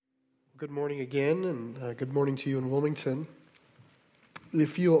Good morning again, and good morning to you in Wilmington.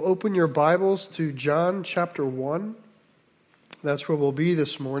 If you'll open your Bibles to John chapter 1, that's where we'll be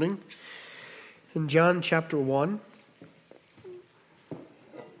this morning. In John chapter 1.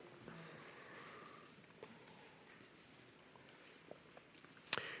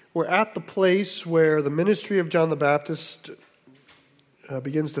 We're at the place where the ministry of John the Baptist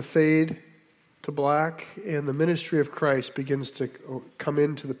begins to fade to black, and the ministry of Christ begins to come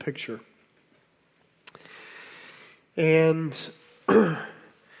into the picture. And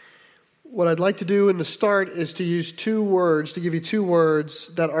what I'd like to do in the start is to use two words, to give you two words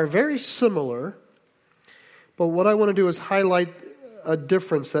that are very similar, but what I want to do is highlight a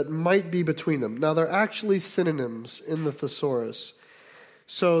difference that might be between them. Now, they're actually synonyms in the thesaurus.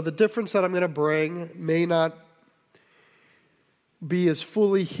 So the difference that I'm going to bring may not be as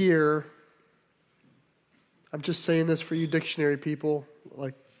fully here. I'm just saying this for you dictionary people.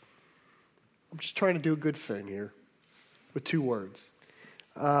 I'm just trying to do a good thing here with two words.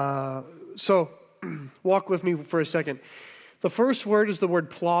 So walk with me for a second. The first word is the word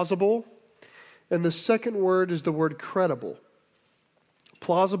plausible, and the second word is the word credible.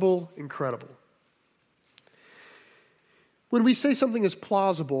 Plausible and credible. When we say something is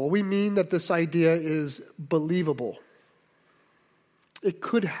plausible, we mean that this idea is believable. It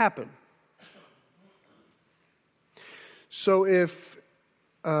could happen. So if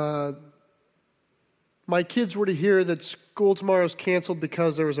my kids were to hear that school tomorrow is canceled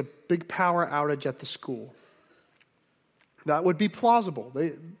because there was a big power outage at the school, that would be plausible.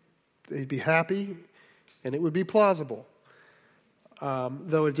 They'd be happy, and it would be plausible,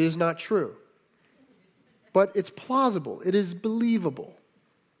 though it is not true. But it's plausible. It is believable.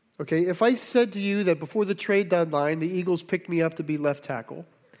 Okay, if I said to you that before the trade deadline, the Eagles picked me up to be left tackle,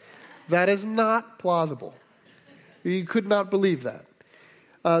 that is not plausible. You could not believe that.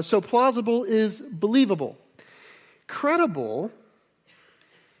 So plausible is believable. Credible,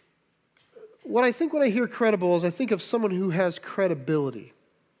 when I hear credible is I think of someone who has credibility.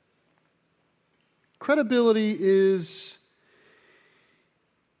 Credibility is,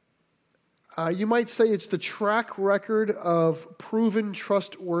 you might say it's the track record of proven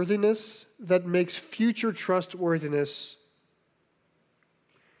trustworthiness that makes future trustworthiness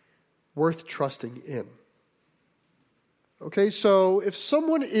worth trusting in. Okay, so if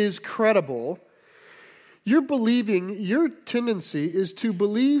someone is credible, your tendency is to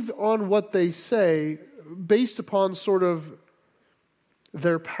believe on what they say based upon sort of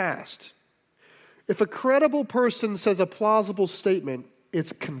their past. If a credible person says a plausible statement,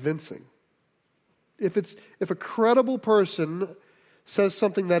 it's convincing. If a credible person says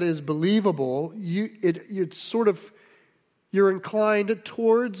something that is believable, you're inclined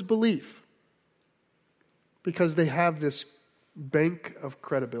towards belief because they have this bank of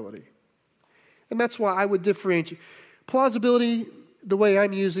credibility. And that's why I would differentiate. Plausibility, the way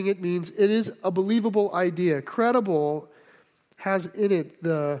I'm using it, means it is a believable idea. Credible has in it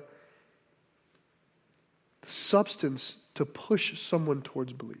the substance to push someone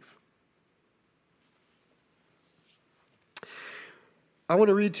towards belief. I want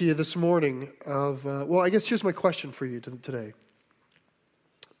to read to you this morning here's my question for you today.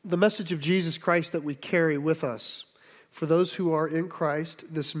 The message of Jesus Christ that we carry with us, for those who are in Christ,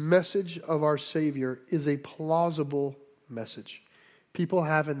 this message of our Savior is a plausible message. People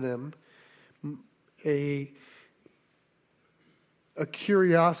have in them a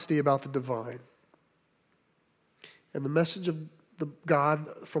curiosity about the divine. And the message of the God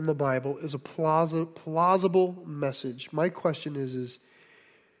from the Bible is a plausible message. My question is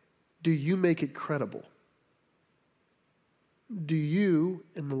do you make it credible? Do you,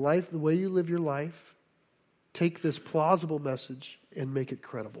 in the way you live your life, take this plausible message and make it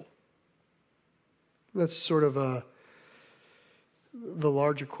credible? That's sort of the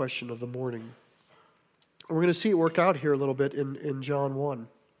larger question of the morning. We're going to see it work out here a little bit in John 1.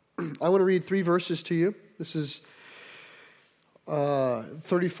 I want to read 3 verses to you. This is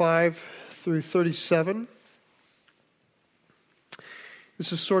 35 through 37.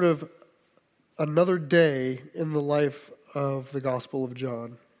 This is sort of another day in the life of the Gospel of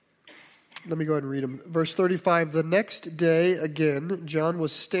John. Let me go ahead and read them. Verse 35, the next day, again, John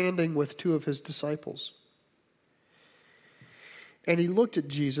was standing with 2 of his disciples. And he looked at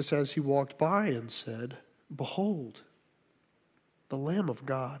Jesus as he walked by and said, "Behold, the Lamb of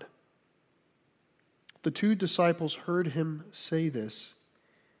God." The 2 disciples heard him say this,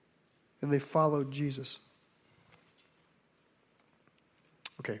 and they followed Jesus.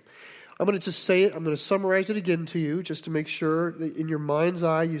 Okay. I'm going to just say it. I'm going to summarize it again to you just to make sure that in your mind's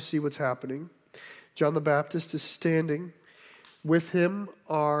eye you see what's happening. John the Baptist is standing With him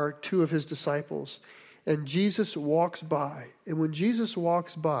are two of his disciples. And Jesus walks by. And when Jesus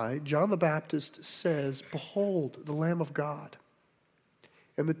walks by, John the Baptist says, "Behold, the Lamb of God."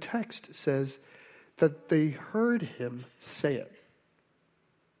 And the text says that they heard him say it.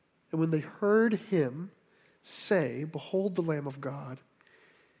 And when they heard him say, "Behold, the Lamb of God,"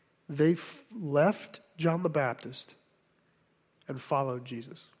 they left John the Baptist and followed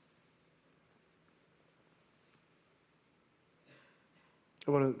Jesus.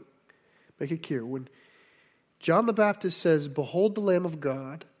 I want to make it clear. When John the Baptist says, "Behold the Lamb of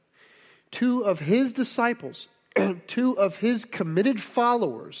God," two of his disciples, two of his committed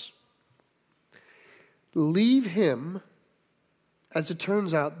followers, leave him. As it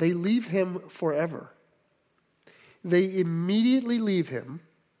turns out, they leave him forever. They immediately leave him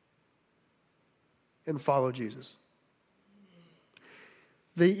and follow Jesus.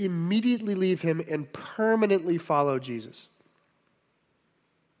 They immediately leave him and permanently follow Jesus.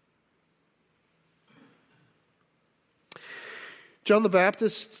 John the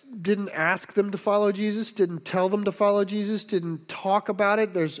Baptist didn't ask them to follow Jesus, didn't tell them to follow Jesus, didn't talk about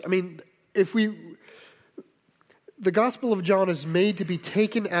it. The Gospel of John is made to be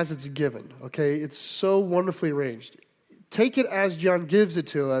taken as it's given, okay? It's so wonderfully arranged. Take it as John gives it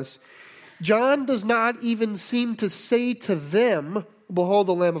to us. John does not even seem to say to them, "Behold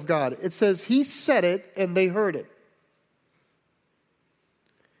the Lamb of God." It says he said it and they heard it.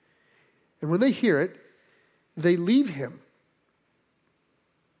 And when they hear it, they leave him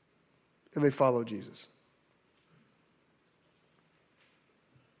and they follow Jesus.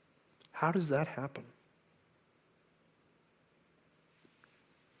 How does that happen?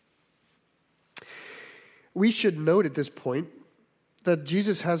 We should note at this point that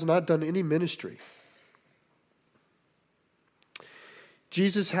Jesus has not done any ministry.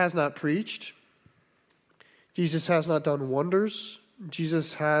 Jesus has not preached. Jesus has not done wonders.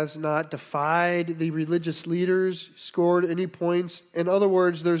 Jesus has not defied the religious leaders, scored any points. In other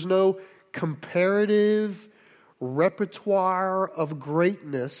words, there's no comparative repertoire of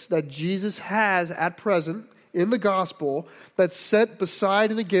greatness that Jesus has at present in the gospel that's set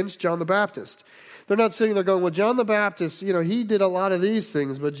beside and against John the Baptist. They're not sitting there going, "Well, John the Baptist, he did a lot of these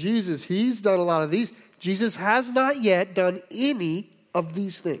things, but Jesus, he's done a lot of these." Jesus has not yet done any of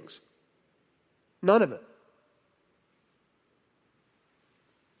these things. None of it.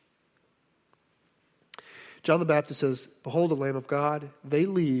 John the Baptist says, "Behold the Lamb of God." They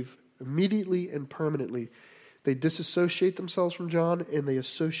leave immediately and permanently. They disassociate themselves from John and they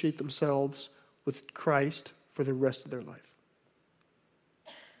associate themselves with Christ for the rest of their life.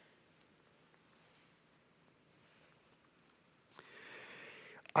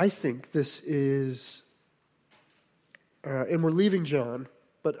 I think this is, and we're leaving John,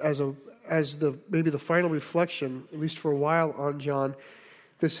 but maybe the final reflection, at least for a while on John,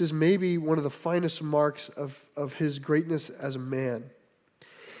 this is maybe one of the finest marks of his greatness as a man.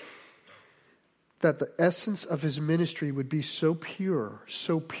 That the essence of his ministry would be so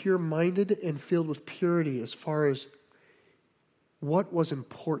pure-minded and filled with purity as far as what was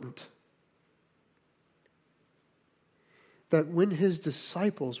important. That when his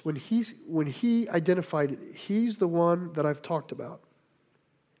disciples, when he identified, he's the one that I've talked about.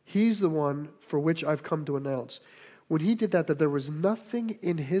 He's the one for which I've come to announce. When he did that there was nothing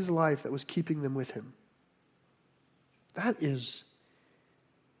in his life that was keeping them with him. That is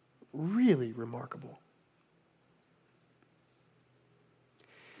really remarkable.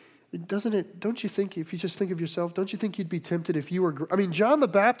 Doesn't it? Don't you think, if you just think of yourself, don't you think you'd be tempted if you were... John the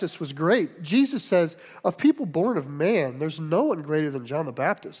Baptist was great. Jesus says, of people born of man, there's no one greater than John the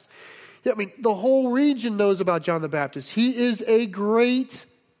Baptist. Yeah, the whole region knows about John the Baptist. He is a great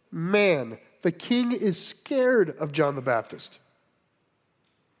man. The king is scared of John the Baptist.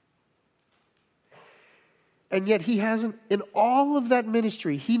 And yet he hasn't, in all of that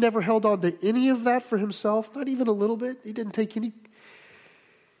ministry, he never held on to any of that for himself, not even a little bit. He didn't take any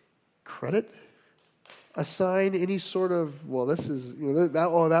credit, assign any sort of, well, this is,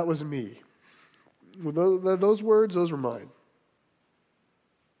 that was me. Those words, those were mine.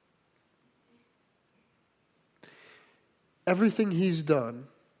 Everything he's done,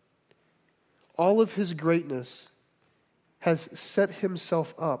 all of his greatness, has set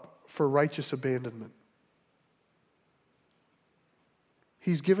himself up for righteous abandonment.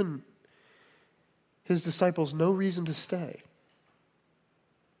 He's given his disciples no reason to stay.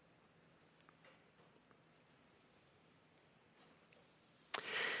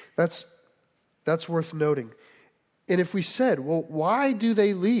 That's worth noting. And if we said, well, why do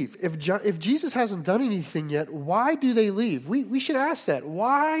they leave? If Jesus hasn't done anything yet, why do they leave? We should ask that.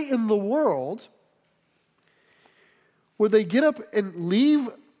 Why in the world would they get up and leave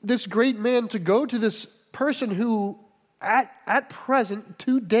this great man to go to this person who at present,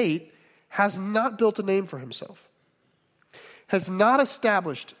 to date, has not built a name for himself, has not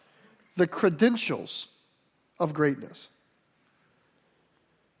established the credentials of greatness?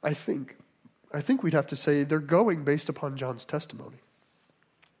 I think we'd have to say they're going based upon John's testimony.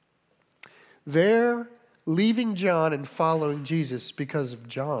 They're leaving John and following Jesus because of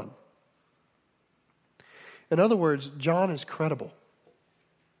John. In other words, John is credible.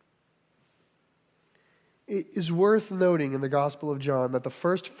 It is worth noting in the Gospel of John that the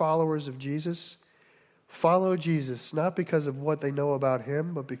first followers of Jesus follow Jesus not because of what they know about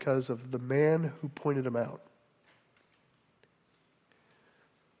him, but because of the man who pointed him out.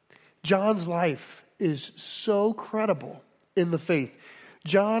 John's life is so credible in the faith.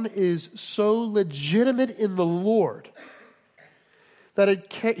 John is so legitimate in the Lord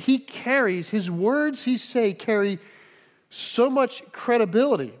that he carries, his words he say carry so much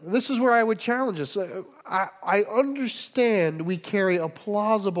credibility. And this is where I would challenge us. I understand we carry a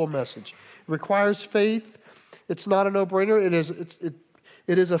plausible message. It requires faith. It's not a no-brainer.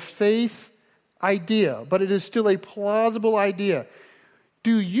 It is a faith idea, but it is still a plausible idea.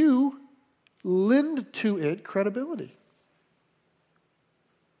 Do you lend to it credibility?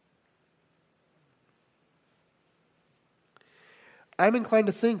 I'm inclined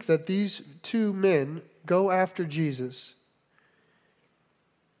to think that these two men go after Jesus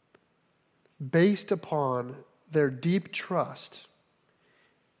based upon their deep trust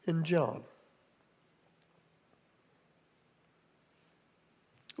in John,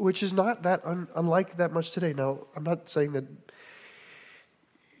 which is not that unlike that much today. Now, I'm not saying that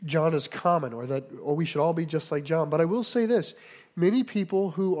John is common or we should all be just like John, but I will say this. Many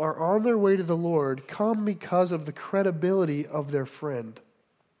people who are on their way to the Lord come because of the credibility of their friend.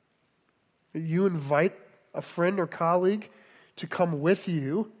 You invite a friend or colleague to come with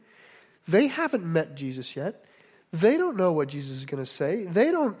you. They haven't met Jesus yet. They don't know what Jesus is going to say.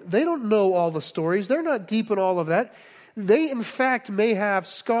 They don't know all the stories. They're not deep in all of that. They, in fact, may have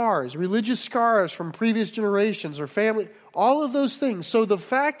scars, religious scars from previous generations or family, all of those things. So the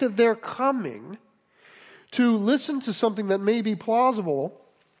fact that they're coming to listen to something that may be plausible,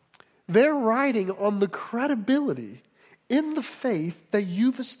 they're riding on the credibility in the faith that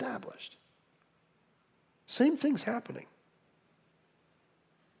you've established. Same thing's happening.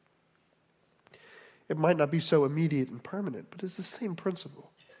 It might not be so immediate and permanent, but it's the same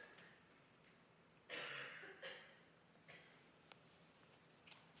principle.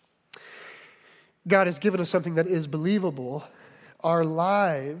 God has given us something that is believable. Our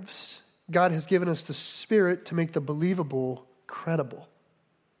lives, God has given us the Spirit to make the believable credible.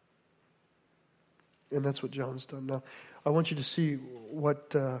 And that's what John's done. Now, I want you to see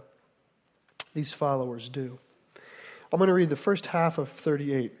what these followers do. I'm going to read the first half of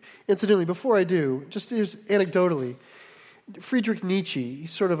 38. Incidentally, before I do, just anecdotally, Friedrich Nietzsche,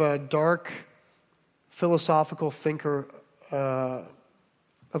 he's sort of a dark philosophical thinker of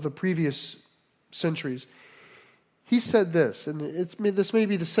the previous centuries. He said this, and this may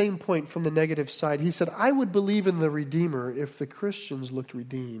be the same point from the negative side. He said, I would believe in the Redeemer if the Christians looked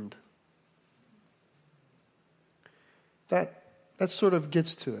redeemed. That sort of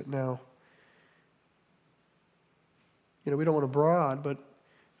gets to it. Now, we don't want to broad, but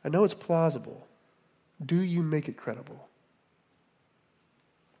I know it's plausible. Do you make it credible?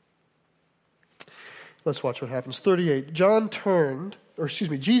 Let's watch what happens. 38.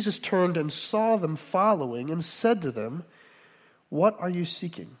 Jesus turned and saw them following and said to them, what are you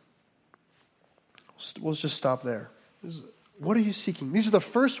seeking? We'll just stop there. What are you seeking? These are the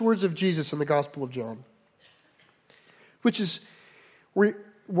first words of Jesus in the Gospel of John, which is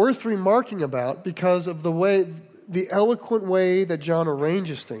worth remarking about because of the eloquent way that John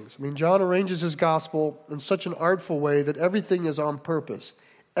arranges things. I mean, John arranges his gospel in such an artful way that everything is on purpose.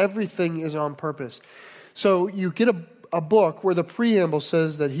 Everything is on purpose. So you get a book where the preamble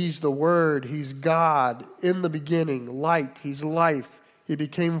says that he's the Word, he's God, in the beginning, light, he's life, he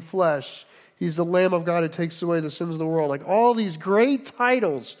became flesh, he's the Lamb of God who takes away the sins of the world. Like all these great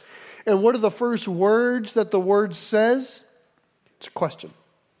titles. And what are the first words that the Word says? It's a question.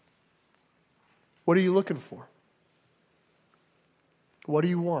 What are you looking for? What do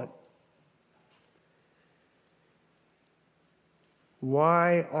you want?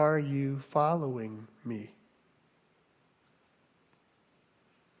 Why are you following me?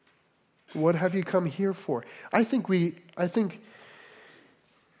 What have you come here for? I think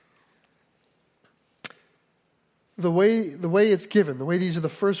the way it's given, the way these are the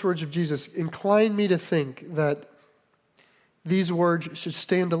first words of Jesus, incline me to think that these words should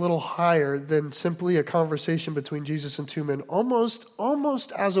stand a little higher than simply a conversation between Jesus and two men, almost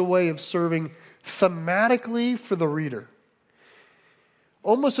as a way of serving thematically for the reader.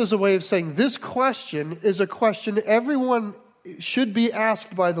 Almost as a way of saying, this question is a question everyone should be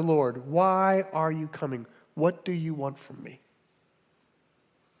asked by the Lord. Why are you coming? What do you want from me?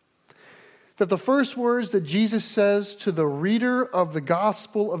 That the first words that Jesus says to the reader of the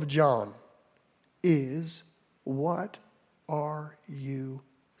Gospel of John is, what are you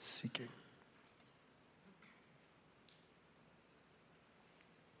seeking?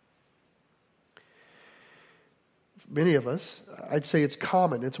 Many of us, I'd say it's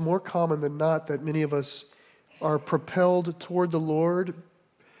common. It's more common than not that many of us are propelled toward the Lord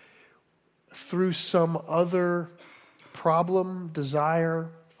through some other problem, desire,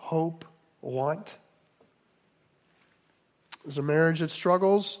 hope, want. There's a marriage that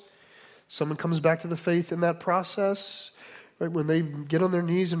struggles. Someone comes back to the faith in that process. Right? When they get on their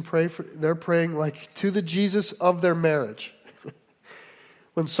knees and pray, they're praying like to the Jesus of their marriage.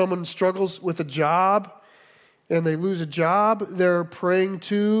 When someone struggles with a job and they lose a job, they're praying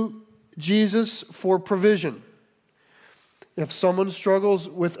to Jesus for provision. If someone struggles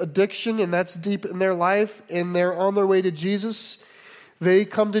with addiction and that's deep in their life and they're on their way to Jesus, they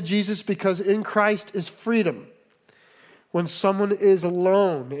come to Jesus because in Christ is freedom. When someone is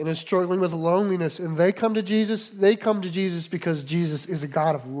alone and is struggling with loneliness and they come to Jesus because Jesus is a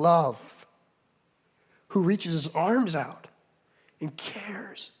God of love who reaches his arms out and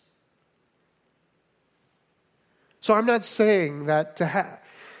cares. So I'm not saying that to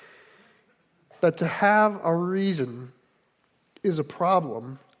have a reason is a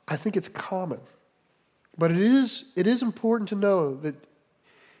problem. I think it's common. But it is important to know that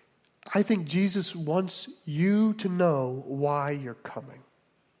I think Jesus wants you to know why you're coming.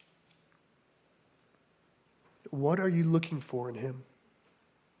 What are you looking for in him?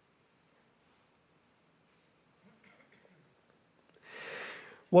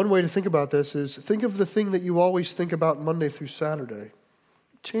 One way to think about this is think of the thing that you always think about Monday through Saturday.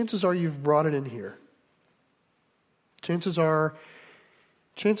 Chances are you've brought it in here. Chances are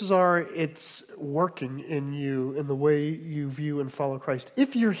it's working in you in the way you view and follow Christ.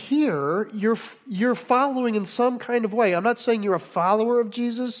 If you're here, you're following in some kind of way. I'm not saying you're a follower of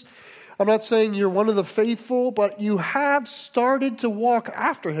Jesus. I'm not saying you're one of the faithful, but you have started to walk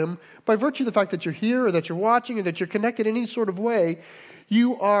after him by virtue of the fact that you're here or that you're watching or that you're connected in any sort of way.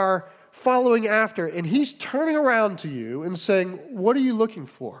 You are following after, and he's turning around to you and saying, what are you looking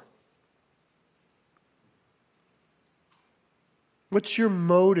for? What's your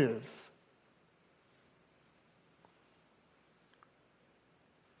motive?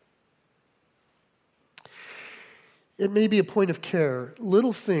 It may be a point of care.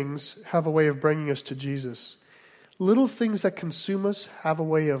 Little things have a way of bringing us to Jesus. Little things that consume us have a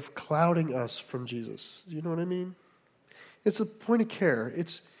way of clouding us from Jesus. Do you know what I mean? It's a point of care.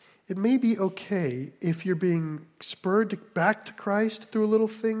 It may be okay if you're being spurred back to Christ through a little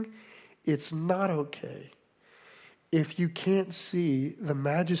thing. It's not okay if you can't see the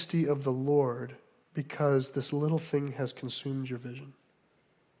majesty of the Lord because this little thing has consumed your vision.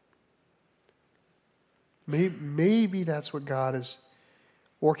 Maybe that's what God is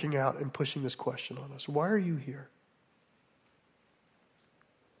working out and pushing this question on us. Why are you here?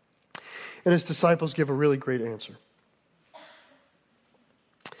 And his disciples give a really great answer.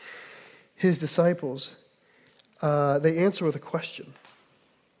 His disciples, they answer with a question.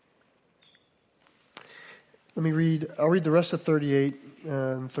 I'll read the rest of 38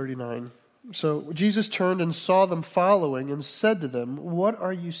 and 39. So Jesus turned and saw them following and said to them, what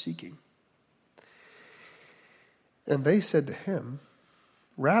are you seeking? And they said to him,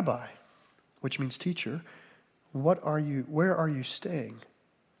 Rabbi, which means teacher, where are you staying?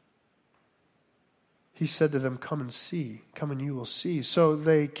 He said to them, come and see. Come and you will see. So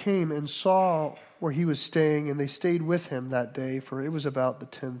they came and saw where he was staying, and they stayed with him that day, for it was about the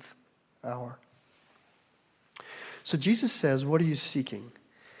 10th hour. So Jesus says, what are you seeking?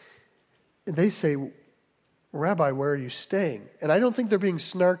 And they say, Rabbi, where are you staying? And I don't think they're being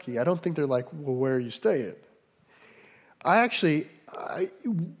snarky. I don't think they're like, well, where are you staying? I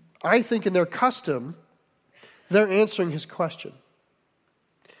think in their custom, they're answering his question.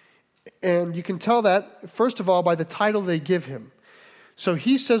 And you can tell that, first of all, by the title they give him. So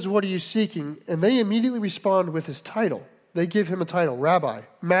he says, what are you seeking? And they immediately respond with his title. They give him a title, Rabbi,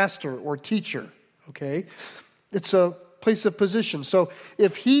 Master, or Teacher. Okay? It's a place of position. So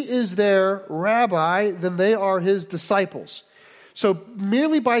if he is their Rabbi, then they are his disciples. So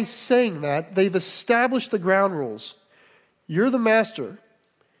merely by saying that, they've established the ground rules. You're the master.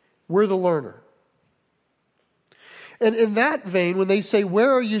 We're the learner. And in that vein, when they say,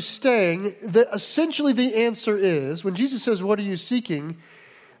 where are you staying? Essentially the answer is, when Jesus says, what are you seeking?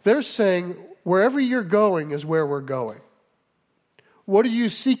 They're saying, wherever you're going is where we're going. What are you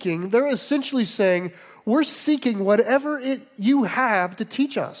seeking? They're essentially saying, we're seeking whatever you have to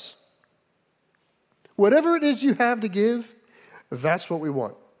teach us. Whatever it is you have to give, that's what we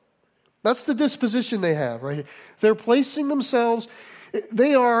want. That's the disposition they have, right? They're placing themselves,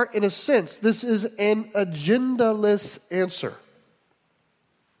 they are, in a sense, this is an agendaless answer.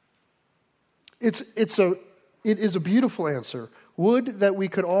 It is a beautiful answer. Would that we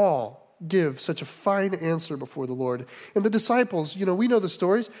could all give such a fine answer before the Lord. And the disciples, we know the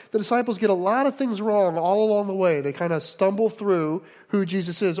stories. The disciples get a lot of things wrong all along the way. They kind of stumble through who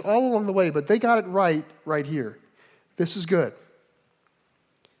Jesus is all along the way, but they got it right here. This is good.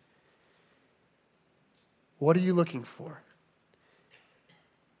 What are you looking for?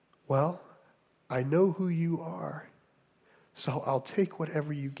 Well, I know who you are, so I'll take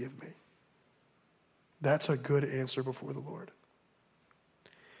whatever you give me. That's a good answer before the Lord.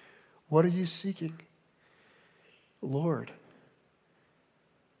 What are you seeking? Lord,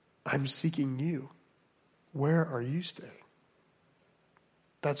 I'm seeking you. Where are you staying?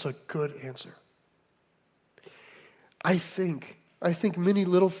 That's a good answer. I think many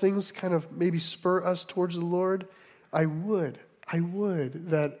little things kind of maybe spur us towards the Lord. I would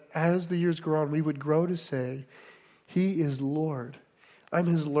that as the years go on, we would grow to say, He is Lord. I'm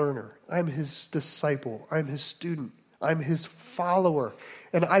His learner. I'm His disciple. I'm His student. I'm His follower.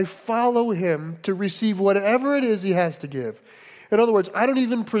 And I follow Him to receive whatever it is He has to give. In other words, I don't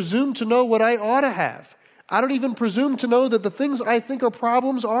even presume to know what I ought to have. I don't even presume to know that the things I think are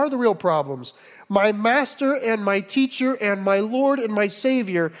problems are the real problems. My master and my teacher and my Lord and my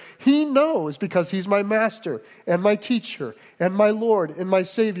Savior, He knows because He's my master and my teacher and my Lord and my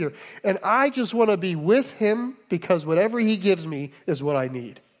Savior. And I just want to be with Him because whatever He gives me is what I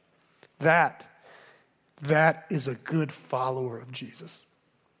need. That is a good follower of Jesus.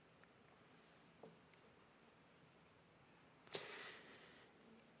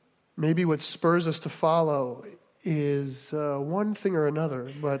 Maybe what spurs us to follow is one thing or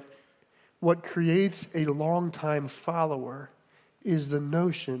another, but what creates a long-time follower is the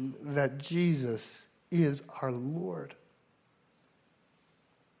notion that Jesus is our Lord.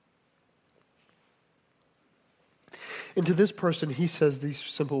 And to this person, He says these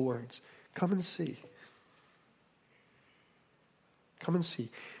simple words, come and see. Come and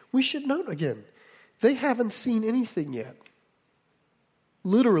see. We should note again, they haven't seen anything yet.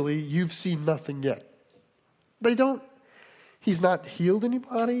 Literally, you've seen nothing yet. He's not healed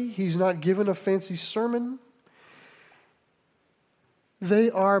anybody. He's not given a fancy sermon. They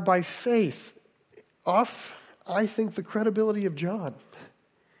are by faith off, I think, the credibility of John.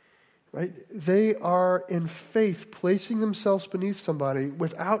 Right? They are in faith placing themselves beneath somebody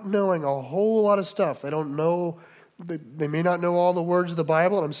without knowing a whole lot of stuff. They don't know, they may not know all the words of the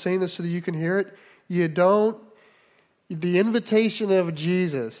Bible, and I'm saying this so that you can hear it. The invitation of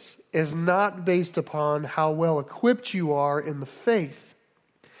Jesus is not based upon how well equipped you are in the faith.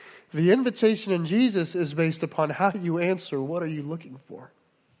 The invitation in Jesus is based upon how you answer, what are you looking for?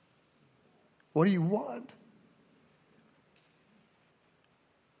 What do you want?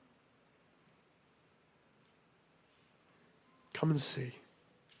 Come and see.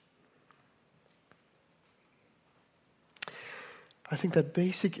 I think that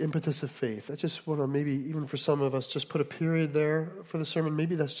basic impetus of faith, I just want to maybe, even for some of us, just put a period there for the sermon.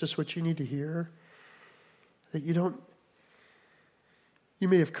 Maybe that's just what you need to hear. That you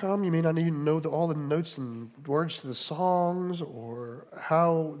may have come, you may not even know all the notes and words to the songs or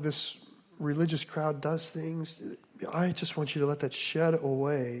how this religious crowd does things. I just want you to let that shed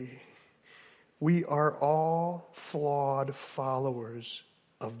away. We are all flawed followers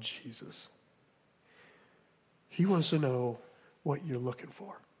of Jesus. He wants to know what you're looking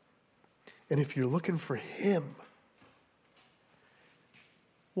for. And if you're looking for Him,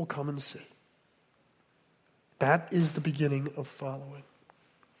 we'll come and see. That is the beginning of following.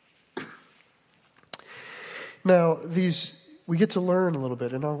 Now, we get to learn a little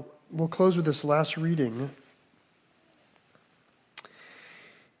bit, and we'll close with this last reading.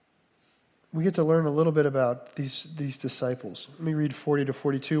 We get to learn a little bit about these disciples. Let me read 40 to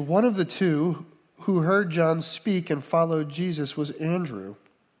 42. One of the two who heard John speak and followed Jesus was Andrew,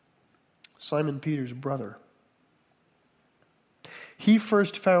 Simon Peter's brother. He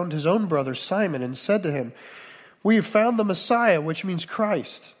first found his own brother Simon and said to him, "We have found the Messiah," which means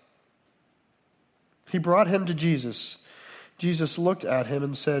Christ. He brought him to Jesus. Jesus looked at him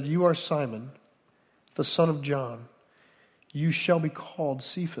and said, "You are Simon, the son of John. You shall be called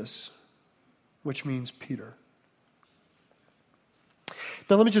Cephas," which means Peter.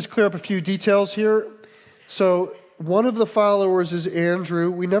 Now let me just clear up a few details here. So one of the followers is Andrew.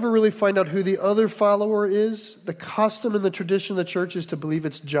 We never really find out who the other follower is. The custom and the tradition of the church is to believe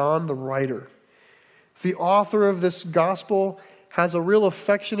it's John the writer. The author of this gospel has a real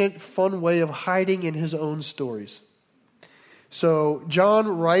affectionate, fun way of hiding in his own stories. So John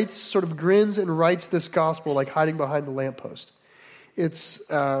writes, sort of grins and writes this gospel like hiding behind the lamppost. It's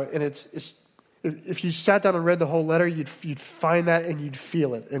if you sat down and read the whole letter, you'd find that and you'd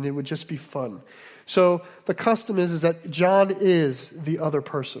feel it, and it would just be fun. So the custom is that John is the other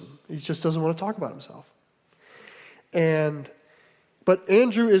person. He just doesn't want to talk about himself. But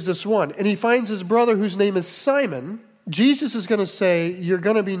Andrew is this one, and he finds his brother whose name is Simon. Jesus is going to say, you're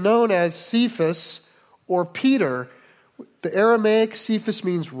going to be known as Cephas or Peter. The Aramaic Cephas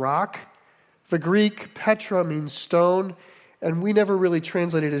means rock. The Greek Petra means stone. And we never really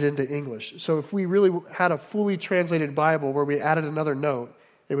translated it into English. So if we really had a fully translated Bible where we added another note,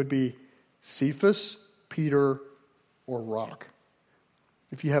 it would be Cephas, Peter, or rock,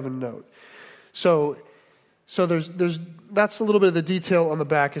 if you have a note. So there's that's a little bit of the detail on the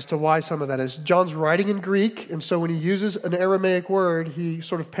back as to why some of that is. John's writing in Greek, and so when he uses an Aramaic word, he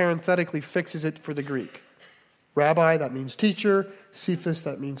sort of parenthetically fixes it for the Greek. Rabbi, that means teacher. Cephas,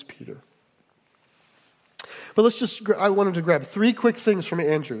 that means Peter. But I wanted to grab 3 quick things from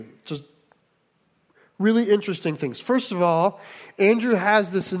Andrew. Just really interesting things. First of all, Andrew has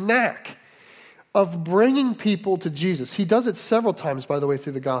this knack of bringing people to Jesus. He does it several times, by the way,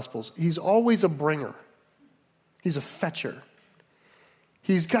 through the Gospels. He's always a bringer. He's a fetcher.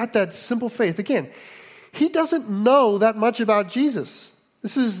 He's got that simple faith. Again, he doesn't know that much about Jesus.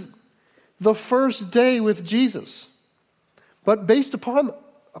 This is the first day with Jesus. But based upon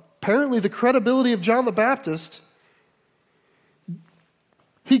apparently the credibility of John the Baptist,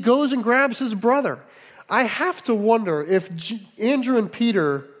 he goes and grabs his brother. I have to wonder if Andrew and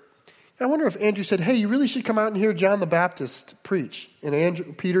Peter, I wonder if Andrew said, hey, you really should come out and hear John the Baptist preach.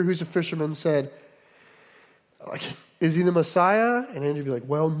 And Peter, who's a fisherman, said, is he the Messiah? And Andrew would be like,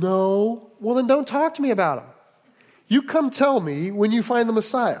 well, no. Well, then don't talk to me about him. You come tell me when you find the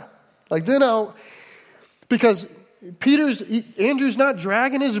Messiah. Because Andrew's not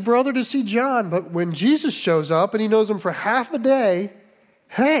dragging his brother to see John, but when Jesus shows up and he knows him for half a day,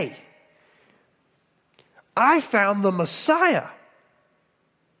 hey, I found the Messiah.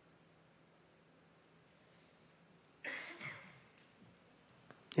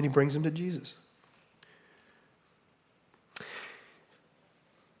 And he brings him to Jesus.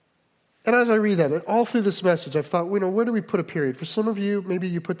 And as I read that, all through this message, I've thought, where do we put a period? For some of you, maybe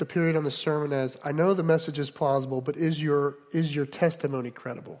you put the period on the sermon as, I know the message is plausible, but is your testimony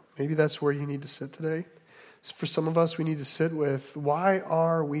credible? Maybe that's where you need to sit today. For some of us, we need to sit with, why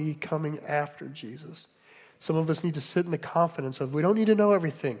are we coming after Jesus? Some of us need to sit in the confidence of, we don't need to know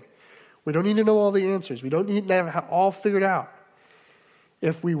everything. We don't need to know all the answers. We don't need to have it all figured out.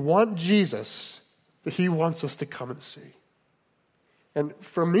 If we want Jesus, he wants us to come and see. And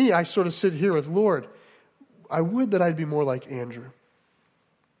for me, I sort of sit here with, Lord, I would that I'd be more like Andrew.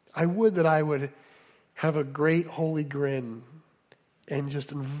 I would that I would have a great holy grin and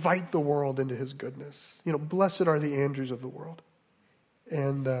just invite the world into his goodness. Blessed are the Andrews of the world.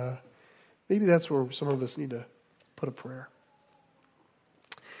 And maybe that's where some of us need to put a prayer.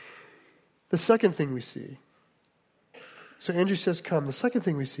 The second thing we see, so Andrew says, come. The second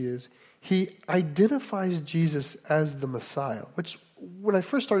thing we see is he identifies Jesus as the Messiah, which when I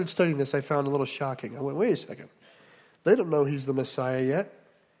first started studying this, I found a little shocking. I went, wait a second. They don't know he's the Messiah yet.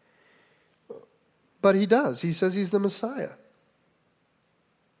 But he does. He says he's the Messiah.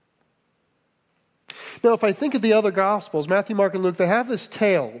 Now, if I think of the other Gospels, Matthew, Mark, and Luke, they have this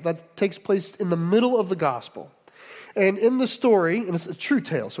tale that takes place in the middle of the Gospel. And in the story, and it's a true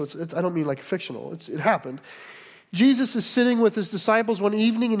tale, so I don't mean like fictional, it happened. Jesus is sitting with his disciples one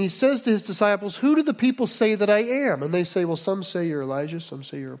evening, and he says to his disciples, who do the people say that I am? And they say, well, some say you're Elijah, some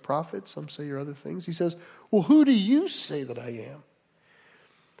say you're a prophet, some say you're other things. He says, well, who do you say that I am?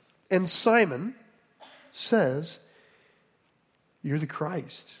 And Simon says, you're the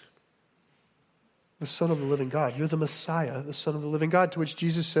Christ, the Son of the living God. You're the Messiah, the Son of the living God. To which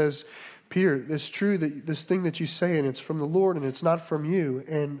Jesus says, Peter, it's true that this thing that you say, and it's from the Lord, and it's not from you,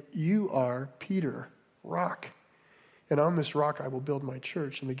 and you are Peter, rock. And on this rock I will build my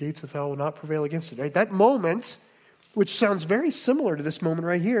church, and the gates of hell will not prevail against it. Right? That moment, which sounds very similar to this moment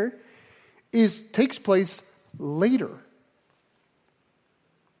right here, takes place later.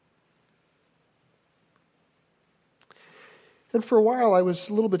 And for a while I was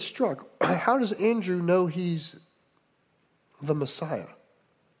a little bit struck. How does Andrew know he's the Messiah?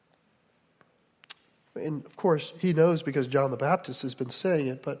 And of course, he knows because John the Baptist has been saying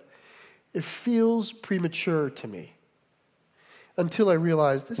it, but it feels premature to me until I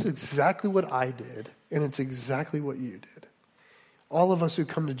realize this is exactly what I did, and it's exactly what you did. All of us who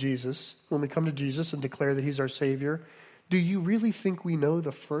come to Jesus, when we come to Jesus and declare that he's our Savior, do you really think we know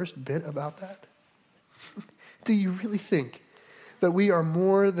the first bit about that? Do you really think that we are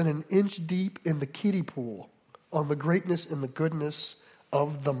more than an inch deep in the kiddie pool on the greatness and the goodness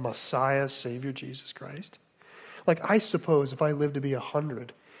of the Messiah, Savior, Jesus Christ? Like, I suppose if I live to be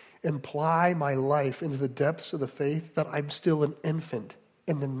 100 and ply my life into the depths of the faith, that I'm still an infant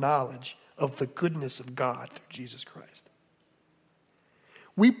in the knowledge of the goodness of God through Jesus Christ.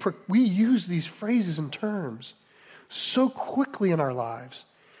 We use these phrases and terms so quickly in our lives.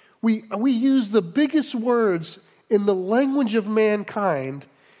 We use the biggest words in the language of mankind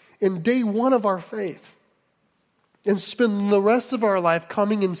in day one of our faith and spend the rest of our life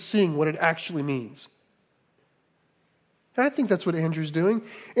coming and seeing what it actually means. I think that's what Andrew's doing.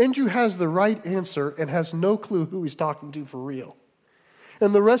 Andrew has the right answer and has no clue who he's talking to for real.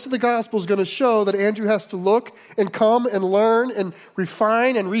 And the rest of the gospel is going to show that Andrew has to look and come and learn and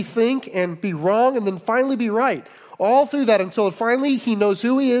refine and rethink and be wrong and then finally be right. All through that until finally he knows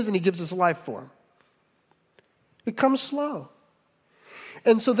who he is and he gives his life for him. It comes slow.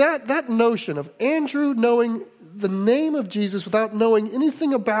 And so that notion of Andrew knowing the name of Jesus without knowing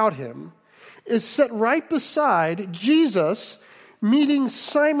anything about him is set right beside Jesus meeting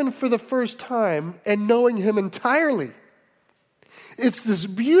Simon for the first time and knowing him entirely. It's this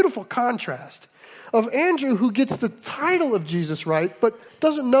beautiful contrast of Andrew who gets the title of Jesus right, but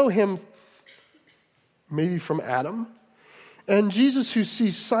doesn't know him maybe from Adam, and Jesus who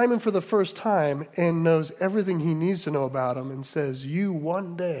sees Simon for the first time and knows everything he needs to know about him and says, you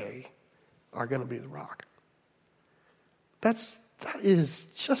one day are going to be the rock. That is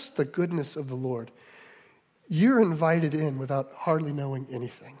just the goodness of the Lord. You're invited in without hardly knowing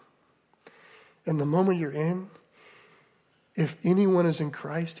anything. And the moment you're in, if anyone is in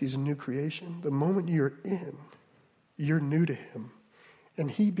Christ, he's a new creation. The moment you're in, you're new to him. And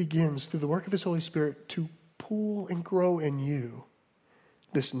he begins, through the work of his Holy Spirit, to pull and grow in you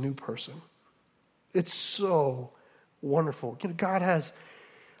this new person. It's so wonderful. I've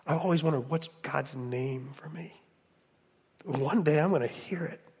always wondered, what's God's name for me? One day I'm going to hear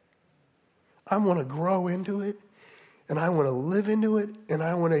it. I want to grow into it, and I want to live into it, and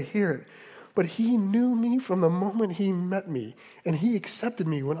I want to hear it. But he knew me from the moment he met me, and he accepted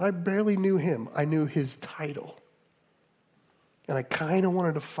me when I barely knew him. I knew his title. And I kind of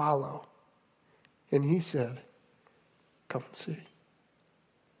wanted to follow. And he said, come and see.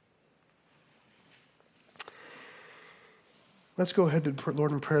 Let's go ahead to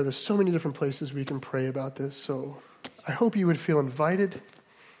Lord in prayer. There's so many different places we can pray about this. So I hope you would feel invited.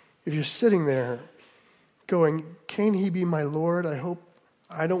 If you're sitting there going, can he be my Lord?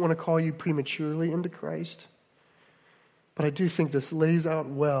 I don't want to call you prematurely into Christ. But I do think this lays out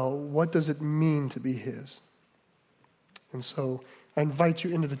well, what does it mean to be his? And so I invite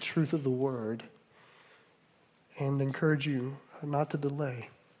you into the truth of the word and encourage you not to delay.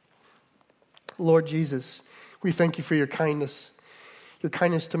 Lord Jesus, we thank you for your kindness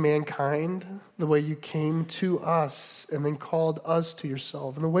to mankind, the way you came to us and then called us to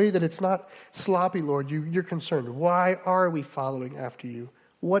yourself, and the way that it's not sloppy, Lord. You're concerned. Why are we following after you?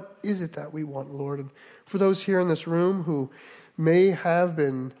 What is it that we want, Lord? And for those here in this room who may have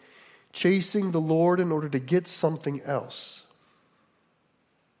been chasing the Lord in order to get something else,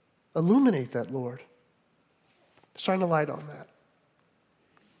 illuminate that, Lord. Shine a light on that.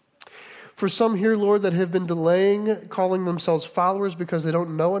 For some here, Lord, that have been delaying calling themselves followers because they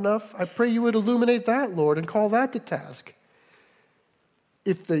don't know enough, I pray you would illuminate that, Lord, and call that to task.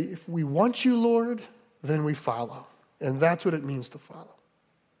 If we want you, Lord, then we follow. And that's what it means to follow.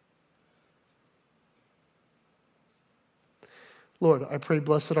 Lord, I pray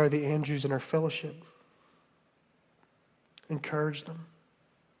blessed are the Andrews in our fellowship. Encourage them.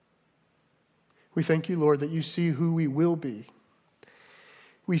 We thank you, Lord, that you see who we will be.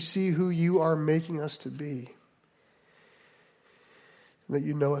 We see who you are making us to be. And that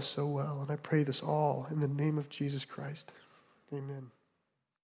you know us so well. And I pray this all in the name of Jesus Christ. Amen.